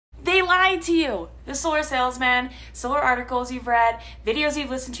lied to you. The solar salesman, solar articles you've read, videos you've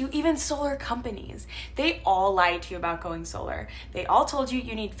listened to, even solar companies, they all lied to you about going solar. They all told you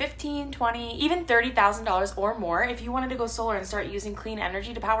you need $15,000, $20,000, even $30,000 or more if you wanted to go solar and start using clean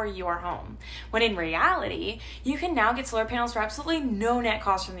energy to power your home. When in reality, you can now get solar panels for absolutely no net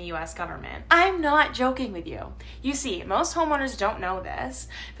cost from the US government. I'm not joking with you. You see, most homeowners don't know this,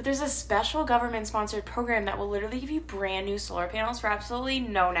 but there's a special government-sponsored program that will literally give you brand new solar panels for absolutely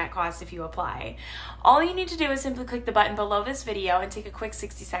no net cost if you apply. All you need to do is simply click the button below this video and take a quick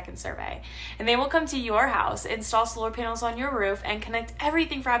 60-second survey. And they will come to your house, install solar panels on your roof, and connect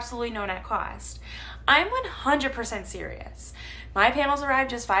everything for absolutely no net cost. I'm 100% serious. My panels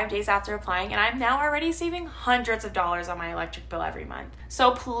arrived just 5 days after applying, and I'm now already saving hundreds of dollars on my electric bill every month.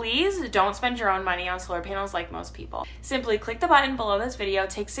 So please don't spend your own money on solar panels like most people. Simply click the button below this video,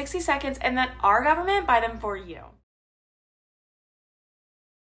 take 60 seconds, and let our government buy them for you.